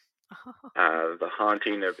Dark, The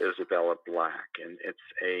Haunting of Isabella Black, and it's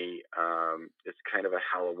kind of a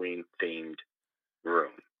Halloween themed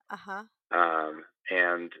room. Uh-huh.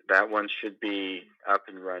 And that one should be up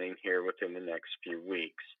and running here within the next few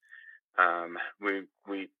weeks.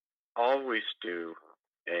 We always do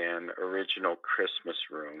an original Christmas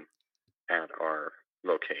room at our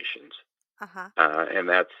locations, Uh-huh. and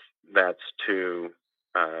that's to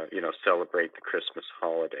celebrate the Christmas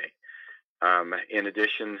holiday. In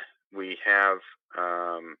addition, we have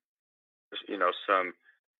um, some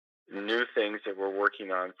new things that we're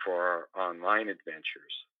working on for our online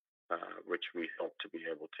adventures, which we hope to be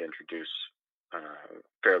able to introduce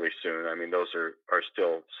fairly soon. I mean, those are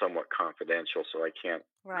still somewhat confidential, so I can't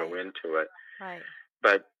go Right. into it. Right.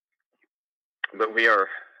 But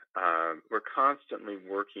we're constantly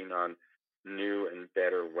working on new and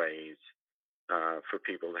better ways for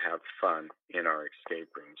people to have fun in our escape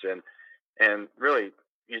rooms. And really,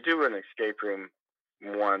 you do an escape room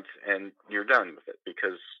once and you're done with it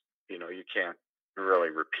because you can't really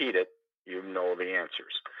repeat it. You know the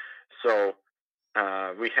answers. So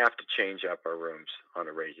we have to change up our rooms on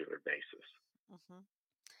a regular basis. Hmm.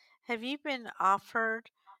 Have you been offered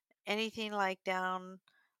anything like down,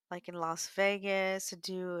 like in Las Vegas, to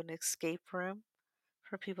do an escape room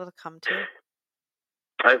for people to come to?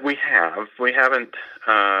 We have. We haven't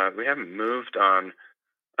moved on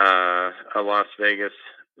a Las Vegas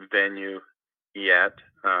venue yet,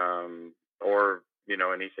 or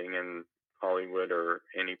anything in Hollywood or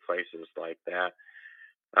any places like that.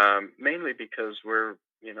 Mainly because we're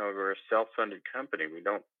a self-funded company. We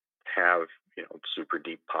don't have super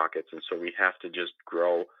deep pockets, and so we have to just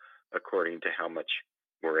grow according to how much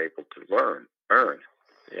we're able to earn.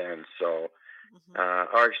 And so Hmm.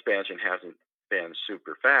 our expansion hasn't been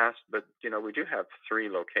super fast, but we do have three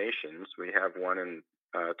locations. We have one in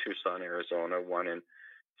Tucson, Arizona, one in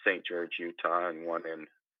St. George, Utah, and one in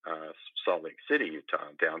Salt Lake City,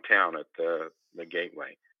 Utah, downtown at the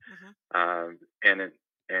Gateway. Hmm. Um, and it,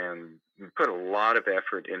 and we put a lot of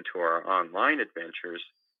effort into our online adventures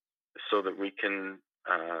so that we can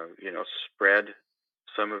spread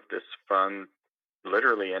some of this fun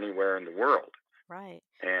literally anywhere in the world. Right.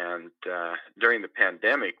 And during the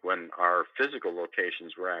pandemic, when our physical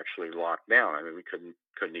locations were actually locked down, I mean, we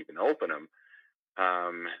couldn't even open them.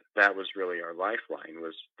 That was really our lifeline,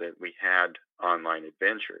 was that we had online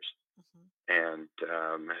adventures. Hmm. And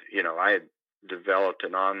I had developed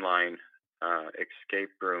an online escape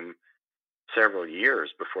room several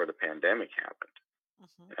years before the pandemic happened.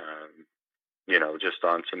 Hmm. Um, just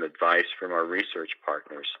on some advice from our research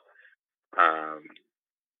partners. Um,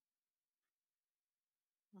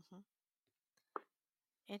 Hmm.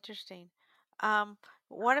 Interesting.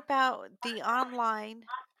 What about the online?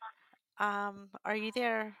 Are you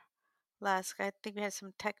there, Les? I think we had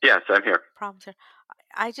some tech yes, I'm here. problems here.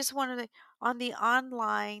 I just wanted to, on the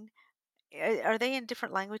online, are they in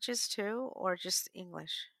different languages too, or just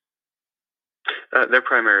English? They're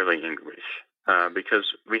primarily English Okay. because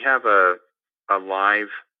we have a live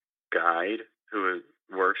guide who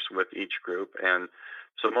works with each group, and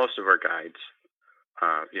so most of our guides,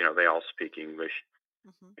 they all speak English,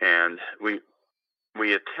 Hmm. and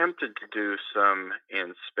we attempted to do some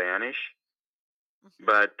in Spanish, Hmm.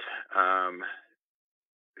 but um,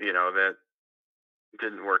 that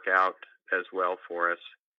didn't work out as well for us.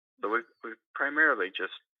 So we've primarily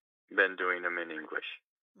just been doing them in English.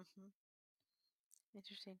 Hmm.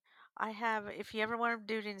 Interesting. I have, if you ever want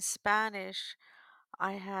to do it in Spanish,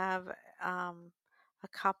 I have a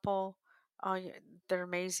couple. They're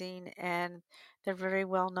amazing and they're very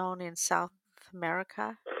well known in South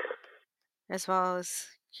America as well as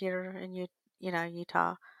here in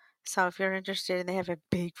Utah. So if you're interested, and they have a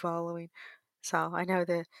big following. So I know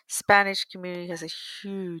the Spanish community has a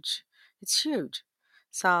huge, it's huge.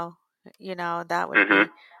 So, that would Hmm. be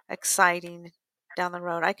exciting down the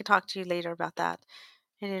road. I can talk to you later about that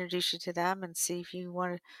and introduce you to them and see if you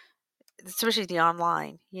want to, especially the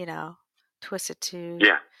online, twist it to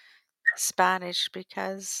Yeah. Spanish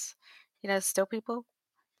because, still people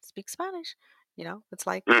speak Spanish. It's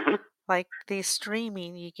Hmm. like the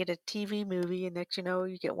streaming, you get a TV movie and next you know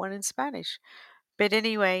you get one in Spanish. But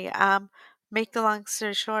anyway, make the long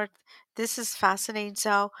story short, this is fascinating.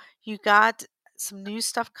 So you got some new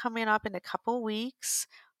stuff coming up in a couple weeks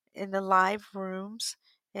in the live rooms.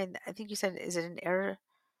 And I think you said, is it in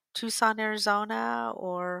Tucson, Arizona,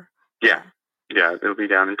 or Yeah. uh, Yeah. It'll be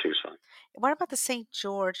down in Tucson. what about the St.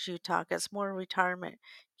 George, Utah? It's more retirement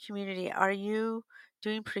community. Are you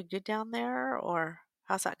doing pretty good down there, or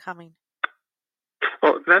how's that coming?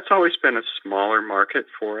 Well, that's always been a smaller market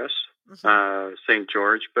for us, Mm-hmm. St.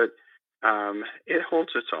 George, but it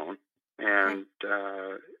holds its own, Okay. and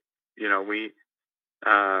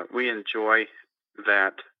we enjoy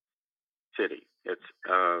that city.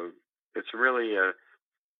 It's really a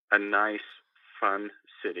nice, fun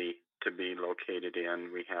city to be located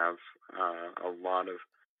in. We have a lot of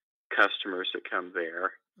customers that come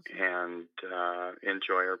there Mm-hmm. and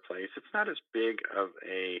enjoy our place. It's not as big of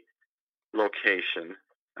a location,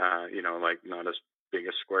 like not as big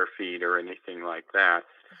a square feet or anything like that.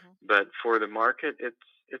 Mm-hmm. But for the market,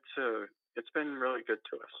 it's been really good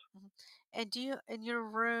to us. Hmm. And do you in your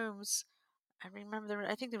rooms? I remember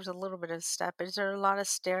I think there was a little bit of step. Is there a lot of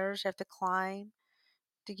stairs you have to climb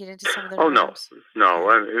to get into some of the Oh no, rooms? no.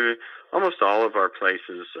 Okay. Almost all of our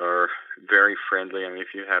places are very friendly. I mean,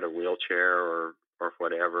 if you had a wheelchair or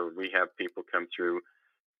whatever, we have people come through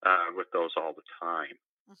with those all the time,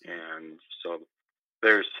 Mm-hmm. and so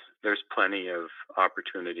there's there's plenty of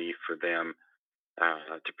opportunity for them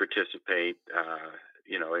to participate.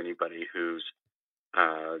 Anybody who's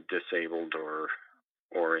disabled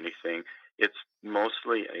or anything. It's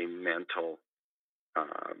mostly a mental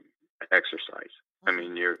exercise. I Hmm.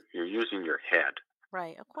 mean, you're using your head,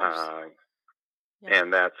 Right, of course. uh,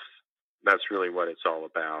 and Yes. that's really what it's all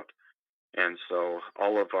about. And so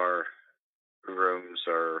all of our rooms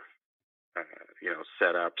are, uh,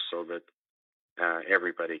 set up so that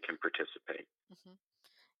everybody can participate. Hmm.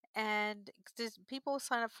 And does people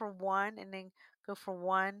sign up for one and then go from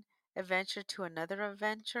one adventure to another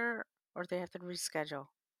adventure, or they have to reschedule?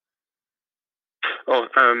 Oh,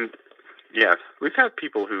 yes, we've had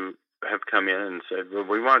people who have come in and said, "Well,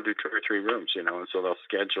 we want to do 2 or 3 rooms," and so they'll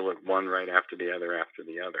schedule it one right after the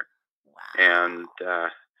other. And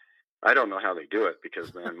Wow. I don't know how they do it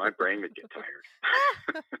because, man, my brain would get tired.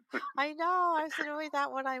 I know. I was the way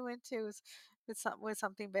that one I went to was with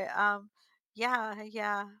something, but yeah,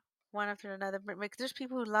 yeah, one after another. But there's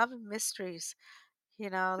people who love mysteries,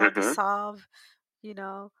 love to Hmm. solve,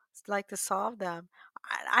 like to solve them.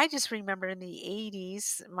 I just remember in the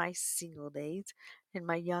 80s, my single days, in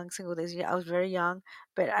my young single days. Yeah, I was very young,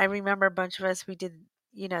 but I remember a bunch of us. We did,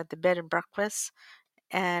 the bed and breakfast,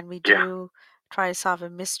 and we Yeah. do try to solve a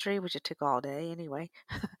mystery, which it took all day anyway.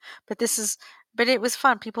 But this is but it was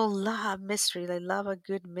fun. People love mystery. They love a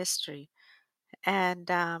good mystery and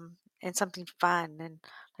something fun and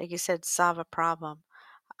like you said, solve a problem.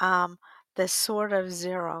 Um the Sword of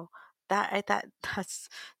Zero. That I thought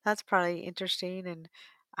that's probably interesting and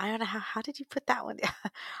I don't know how did you put that one?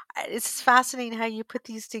 It's fascinating how you put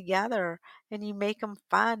these together and you make them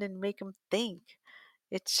fun and make them think.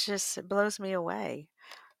 It blows me away.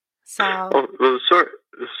 So, Well, the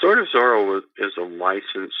Sword of Zorro is a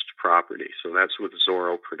licensed property, so that's with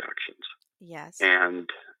Zorro Productions, yes.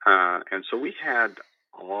 and so we had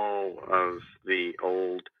all of the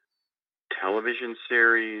old television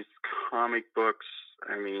series, comic books.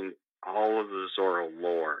 I mean, all of the Zorro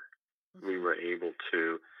lore we Mhm. were able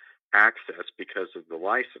to access because of the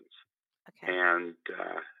license, Okay.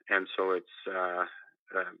 and so it's a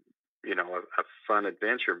fun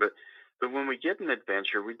adventure. But when we get an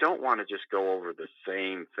adventure, we don't want to just go over the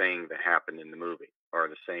same thing that happened in the movie or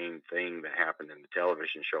the same thing that happened in the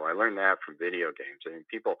television show. I learned that from video games. I mean,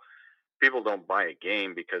 people don't buy a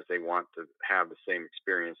game because they want to have the same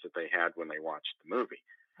experience that they had when they watched the movie.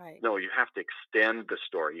 Right. No, you have to extend the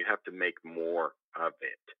story. You have to make more of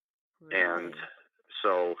it. And Really?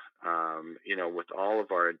 so, with all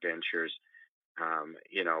of our adventures,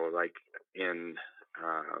 like in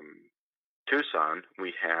um, Tucson,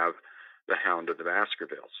 we have The Hound of the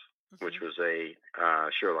Baskervilles, which Mhm. was a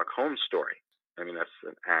Sherlock Holmes story. I mean, that's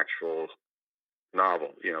an actual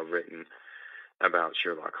novel, written about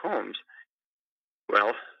Sherlock Holmes.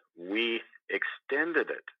 Well, we extended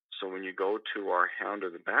it. So when you go to our Hound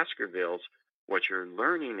of the Baskervilles, what you're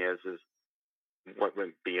learning is what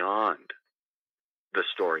went beyond the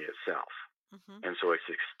story itself. Mhm. And so it's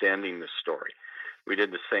extending the story. We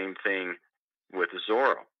did the same thing with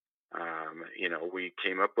Zorro. We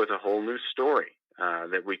came up with a whole new story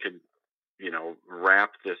that we could,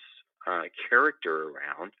 wrap this character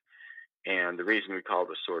around. And the reason we call it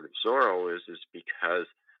the Sword of Zorro is because,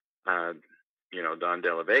 uh, Don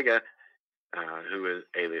De La Vega, who is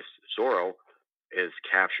alias Zorro, is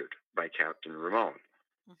captured by Captain Ramon,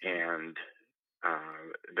 Mhm. and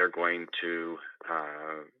they're going to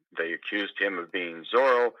they accused him of being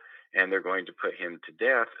Zorro, and they're going to put him to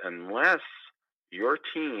death unless your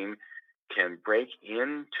team can break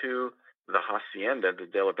into the hacienda, the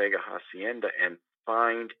De La Vega hacienda, and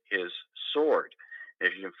find his sword.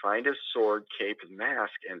 If you can find his sword, cape, and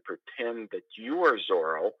mask, and pretend that you are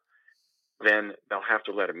Zorro, then they'll have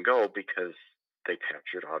to let him go because they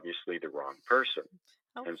captured obviously the wrong person.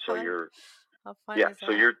 How And so fun. How fun yeah, is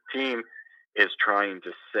so that? your team is trying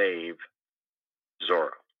to save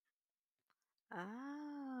Zorro.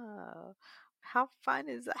 Oh, how fun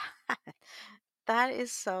is that? That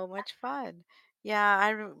is so much fun. Yeah, I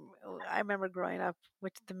remember growing up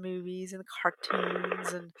with the movies and the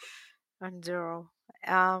cartoons and Zero.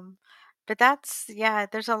 Um, but yeah,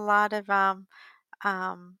 there's a lot of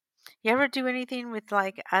you ever do anything with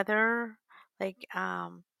like other like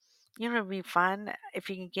it'd be fun if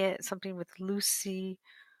you can get something with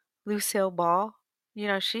Lucille Ball.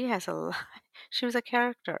 She has a lot. She was a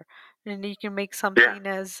character, and you can make Yeah, something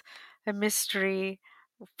as a mystery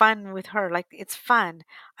fun with her. Like it's fun.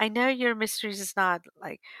 I know your mysteries is not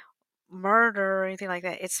like murder or anything like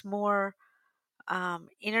that. It's more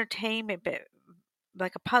entertainment, but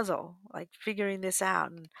like a puzzle, like figuring this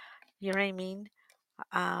out. And you know what I mean?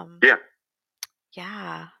 Um, yeah.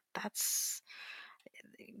 yeah,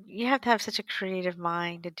 you have to have such a creative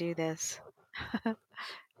mind to do this.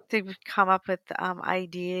 To come up with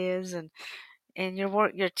ideas and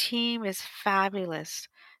your team is fabulous.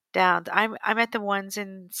 down. I'm at the ones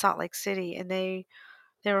in Salt Lake City, and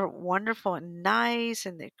they're wonderful and nice,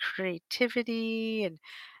 and their creativity and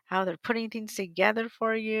how they're putting things together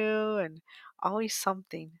for you, and always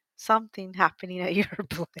something happening at your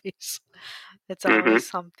place. It's Hmm. always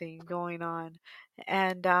something going on,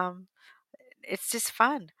 and it's just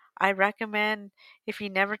fun. I recommend, if you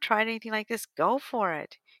never tried anything like this, go for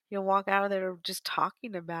it. You'll walk out of there just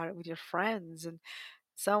talking about it with your friends and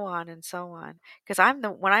so on and so on. Because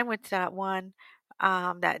when I went to that one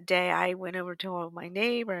that day, I went over to my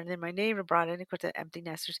neighbor, and then my neighbor brought in, of course, the empty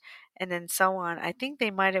nesters, and then so on. I think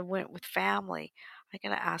they might have went with family. I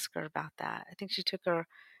gotta ask her about that. I think she took her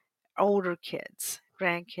older kids,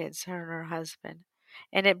 grandkids, her and her husband.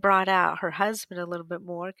 And it brought out her husband a little bit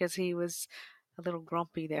more because he was a little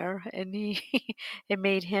grumpy there, and he it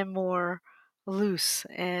made him more loose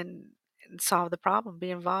and solve the problem,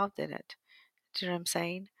 be involved in it. Do you know what I'm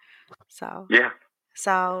saying? So Yeah.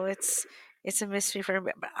 so it's a mystery for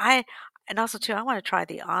everybody. But and also too, I want to try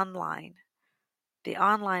the online. The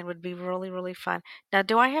online would be really, really fun. Now,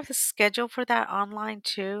 do I have the schedule for that online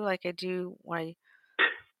too, like I do when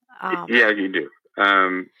Yeah, you do.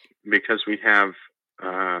 Because we have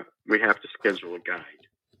to schedule a guide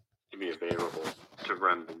to be available to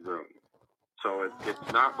run the room. So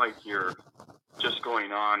it's not like you're just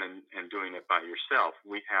going on and doing it by yourself.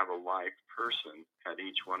 We have a live person at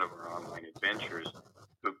each one of our online adventures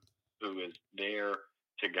who who is there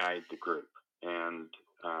to guide the group, and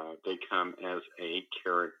they come as a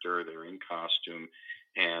character. They're in costume,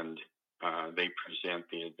 and they present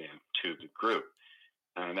the event to the group,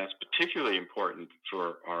 and that's particularly important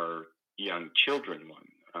for our young children one.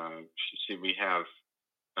 See, we have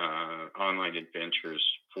online adventures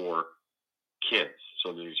for kids,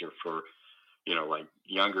 so these are for like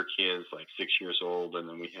younger kids, like 6 years old, and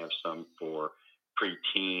then we have some for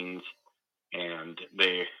preteens, and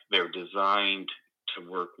they're designed to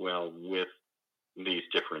work well with these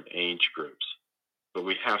different age groups. But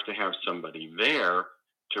we have to have somebody there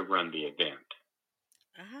to run the event.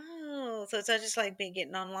 oh, so it's not just like being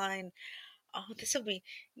getting online. Oh, this will be,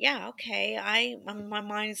 yeah, okay. My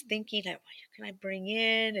mind's thinking like, what can I bring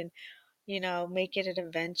in and make it an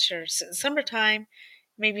adventure. Summertime,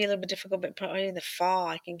 maybe a little bit difficult, but probably in the fall,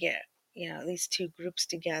 I can get at least two groups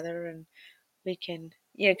together, and we can,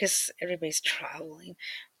 because everybody's traveling.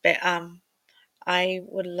 But I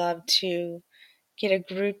would love to get a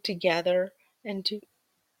group together and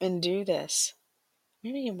do this.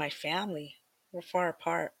 Maybe in my family. We're far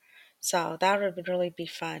apart, so that would really be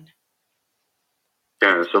fun.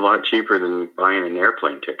 Yeah, it's a lot cheaper than buying an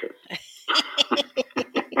airplane ticket.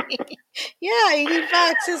 Yeah,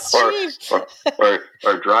 $80. It's or, cheap. or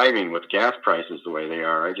or driving with gas prices the way they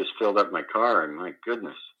are. I just filled up my car, and my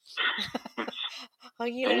goodness, it's Oh,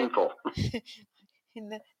 painful. in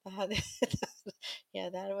yeah,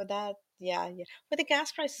 yeah, yeah. But the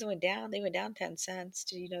gas prices went down. They went down 10 cents.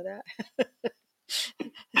 Did you know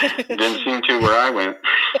Didn't that? seem to where I went.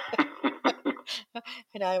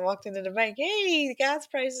 And I walked into the bank. Hey, the gas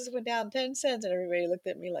prices went down 10 cents, and everybody looked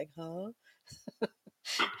at me like, "Huh?"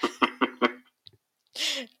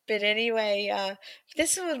 But anyway,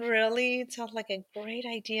 this would really sound like a great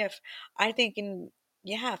idea. I think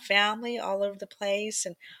yeah, family all over the place.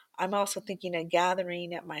 And I'm also thinking of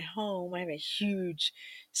gathering at my home. I have a huge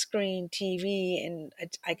screen TV, and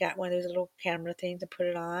I got one of those little camera things to put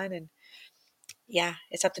it on. And yeah,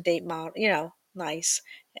 it's up to date model, nice.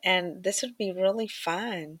 And this would be really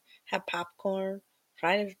fun. Have popcorn,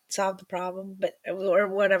 try to solve the problem, but or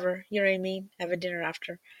whatever, you know what I mean? Have a dinner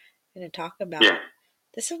after and then talk about Yeah, it.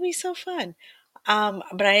 This will be so fun.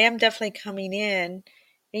 But I am definitely coming in,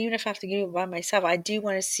 even if I have to go by myself. I do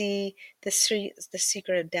want to see the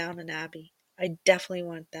Secret of Downton Abbey. I definitely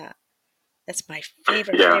want that. That's my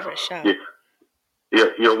yeah. favorite show.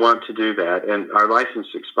 You, you'll want to do that, and our license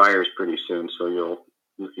expires pretty soon, so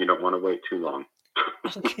you don't want to wait too long.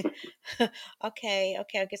 Okay, okay.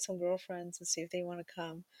 I'll get some girlfriends and see if they want to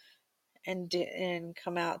come and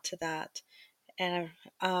come out to that. And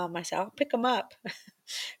I said I'll pick them up.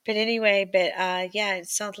 But anyway, yeah, it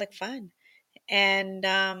sounds like fun. And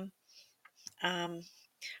um,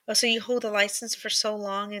 oh, so you hold a license for so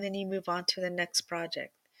long and then you move on to the next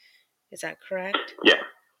project. Is that correct? Yeah,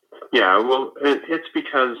 yeah. Well, it's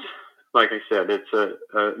because, like I said, it's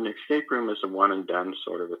an escape room is a one and done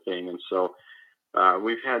sort of a thing, and so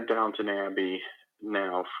we've had Downton Abbey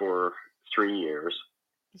now for 3 years,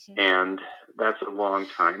 Hmm. and that's a long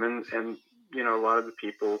time. And a lot of the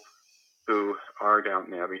people who are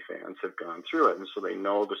Downton Abbey fans have gone through it, and so they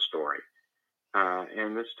know the story.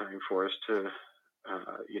 And it's time for us to,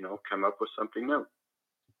 come up with something new.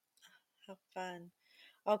 How fun.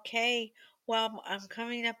 Okay. Well, I'm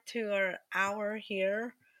coming up to our hour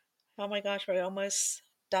here. Oh my gosh, we're almost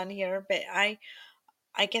done here, but I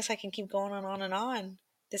guess I can keep going on and on.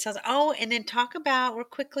 This sounds. Oh, and then talk about real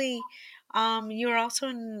quickly. You're also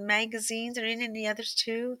in magazines. Are you in any others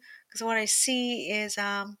too? Because what I see is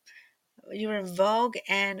you're in Vogue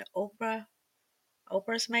and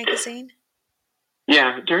Oprah's magazine.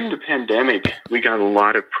 Yeah, during the pandemic, we got a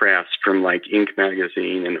lot of press from like Inc.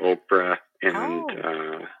 magazine and Oprah and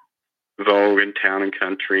Oh, Vogue and Town and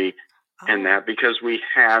Country, and oh, that because we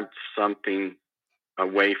had something, a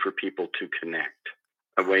way for people to connect,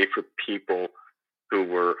 a oh, way for people who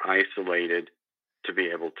were isolated to be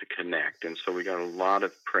able to connect. And so we got a lot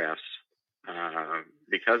of press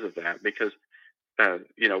because of that, because,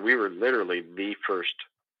 we were literally the first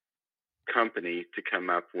company to come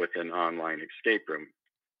up with an online escape room.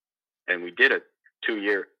 And we did it 3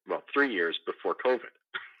 years before COVID.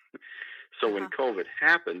 So when uh-huh, COVID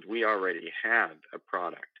happened, we already had a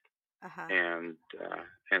product. uh-huh. And,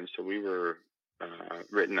 so we were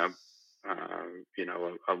written up,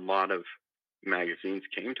 a lot of magazines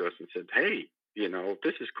came to us and said, "Hey,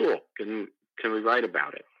 this is cool. Can we write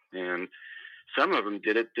about it?" And some of them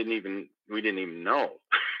we didn't even know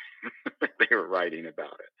they were writing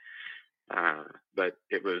about it. But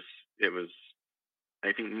it was,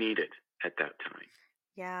 I think, needed at that time.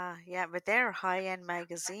 Yeah, yeah, but they're high-end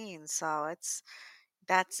magazines, so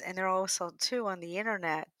that's and they're also too on the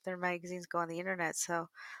internet. Their magazines go on the internet, so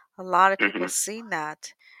a lot of people Hmm. have seen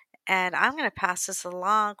that. And I'm going to pass this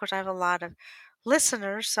along. Of course, I have a lot of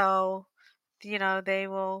listeners, so they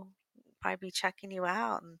will probably be checking you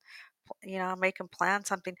out and make them plan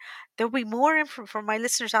something. There'll be more info for my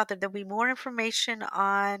listeners out there. There'll be more information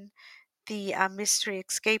on the mystery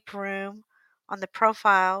escape room on the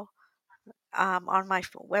profile on my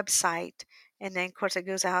website, and then of course it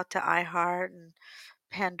goes out to iHeart and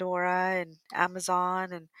Pandora and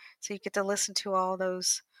Amazon, and so you get to listen to all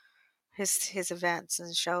those his events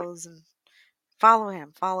and shows and follow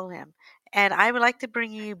him. And I would like to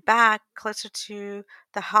bring you back closer to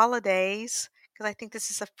the holidays because I think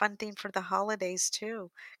this is a fun thing for the holidays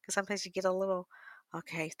too. Because sometimes you get a little,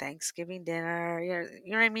 okay, Thanksgiving dinner,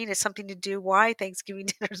 you know what I mean? It's something to do. Why Thanksgiving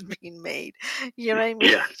dinner is being made? You know what I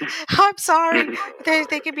mean? Yeah. I'm sorry, Hmm.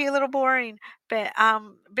 they can be a little boring, but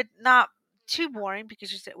not too boring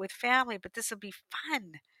because you're with family. But this will be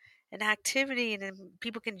fun an activity and then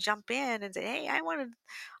people can jump in and say, "Hey, I want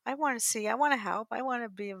to see, I want to help, I want to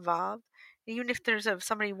be involved." Even if there's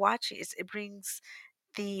somebody watching, it brings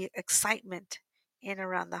the excitement in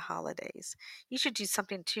around the holidays. You should do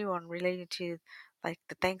something too on related to like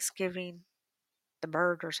the Thanksgiving, the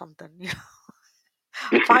bird or something.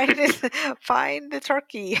 Find it, find the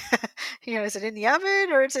turkey. Is it in the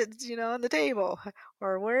oven or is it on the table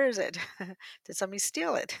or where is it? Did somebody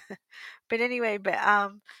steal it? But anyway,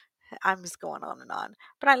 I'm just going on and on.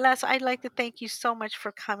 But I'd like to thank you so much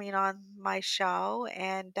for coming on my show.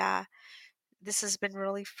 And this has been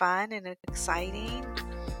really fun and exciting.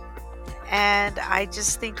 And I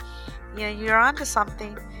just think, you're onto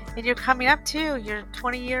something. And you're coming up too. Your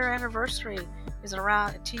 20-year anniversary is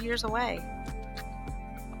around 2 years away.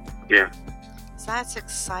 Yeah. So that's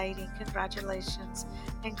exciting. Congratulations.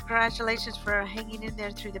 And congratulations for hanging in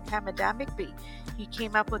there through the pandemic. But you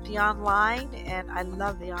came up with the online, and I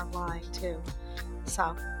love the online too.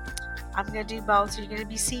 So I'm going to do both. So you're going to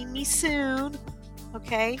be seeing me soon.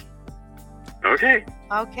 Okay. Okay.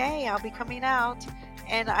 Okay. I'll be coming out.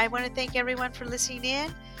 And I want to thank everyone for listening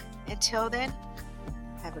in. Until then,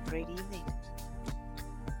 have a great evening.